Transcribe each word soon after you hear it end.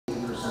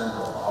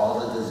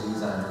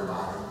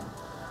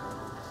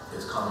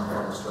is coming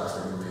from the stress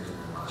that you're making in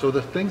your mind. So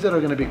the things that are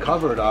going to be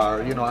covered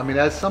are, I mean,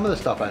 as some of the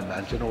stuff I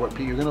mentioned, you're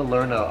going to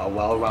learn a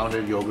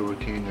well-rounded yoga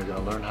routine. You're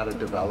going to learn how to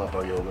develop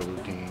a yoga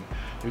routine.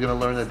 You're going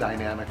to learn the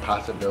dynamic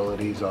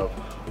possibilities of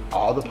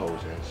all the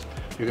poses.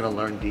 You're going to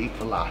learn deep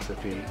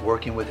philosophy,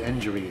 working with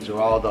injuries,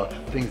 or all the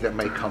things that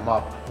may come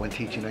up when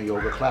teaching a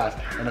yoga class.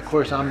 And of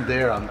course, I'm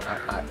there.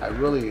 I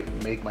really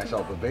make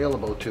myself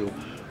available to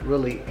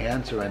really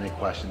answer any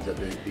questions that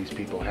these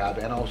people have,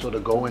 and also to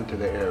go into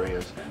the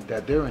areas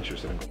that they're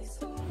interested in.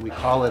 We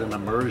call it an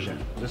immersion.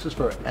 This is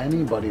for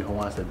anybody who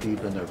wants to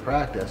deepen their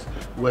practice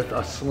with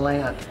a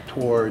slant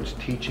towards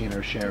teaching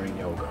or sharing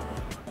yoga.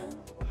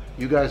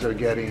 You guys are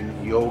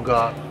getting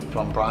yoga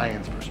from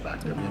Bryan's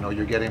perspective.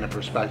 You're getting a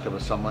perspective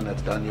of someone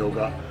that's done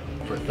yoga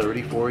for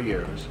 34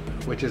 years,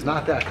 which is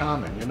not that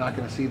common. You're not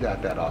going to see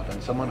that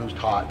often. Someone who's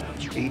taught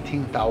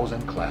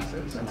 18,000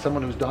 classes and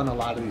someone who's done a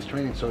lot of these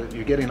trainings. So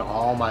you're getting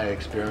all my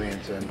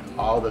experience and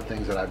all the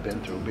things that I've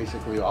been through,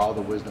 basically all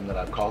the wisdom that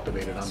I've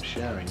cultivated, I'm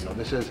sharing.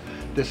 This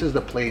is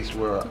the place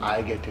where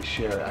I get to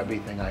share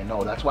everything I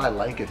know. That's why I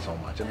like it so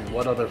much. I mean,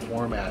 what other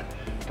format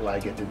do I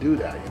get to do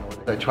that?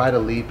 I try to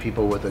leave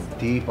people with a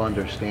deep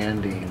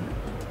understanding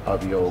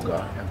of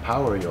yoga and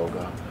power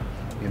yoga,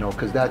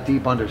 because that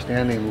deep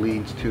understanding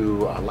leads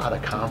to a lot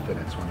of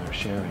confidence when you're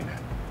sharing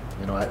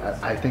it.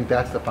 I think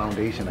that's the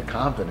foundation of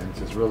confidence,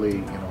 is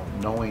really,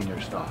 knowing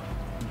your stuff.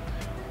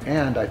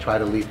 And I try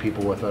to leave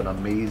people with an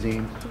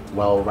amazing,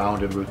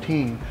 well-rounded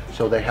routine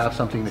so they have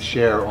something to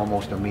share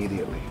almost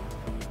immediately.